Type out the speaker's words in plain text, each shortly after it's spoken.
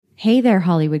Hey there,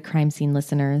 Hollywood crime scene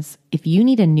listeners. If you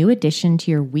need a new addition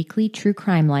to your weekly true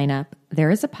crime lineup,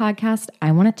 there is a podcast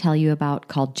I want to tell you about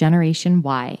called Generation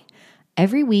Why.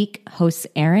 Every week, hosts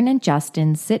Aaron and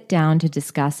Justin sit down to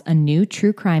discuss a new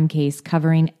true crime case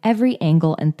covering every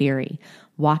angle and theory,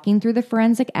 walking through the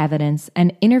forensic evidence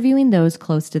and interviewing those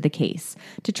close to the case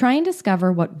to try and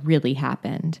discover what really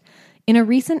happened. In a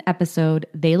recent episode,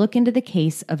 they look into the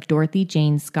case of Dorothy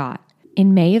Jane Scott.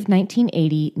 In May of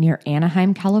 1980, near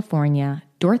Anaheim, California,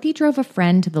 Dorothy drove a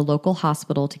friend to the local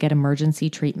hospital to get emergency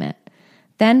treatment.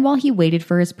 Then, while he waited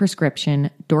for his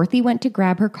prescription, Dorothy went to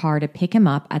grab her car to pick him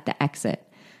up at the exit,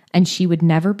 and she would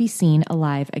never be seen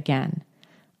alive again.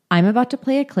 I'm about to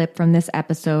play a clip from this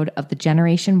episode of the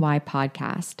Generation Why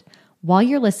podcast. While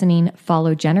you're listening,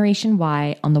 follow Generation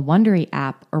Why on the Wondery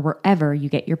app or wherever you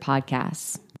get your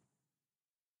podcasts.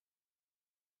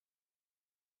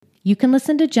 You can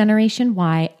listen to Generation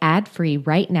Why ad-free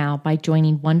right now by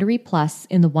joining Wondery Plus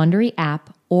in the Wondery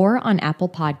app or on Apple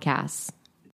Podcasts.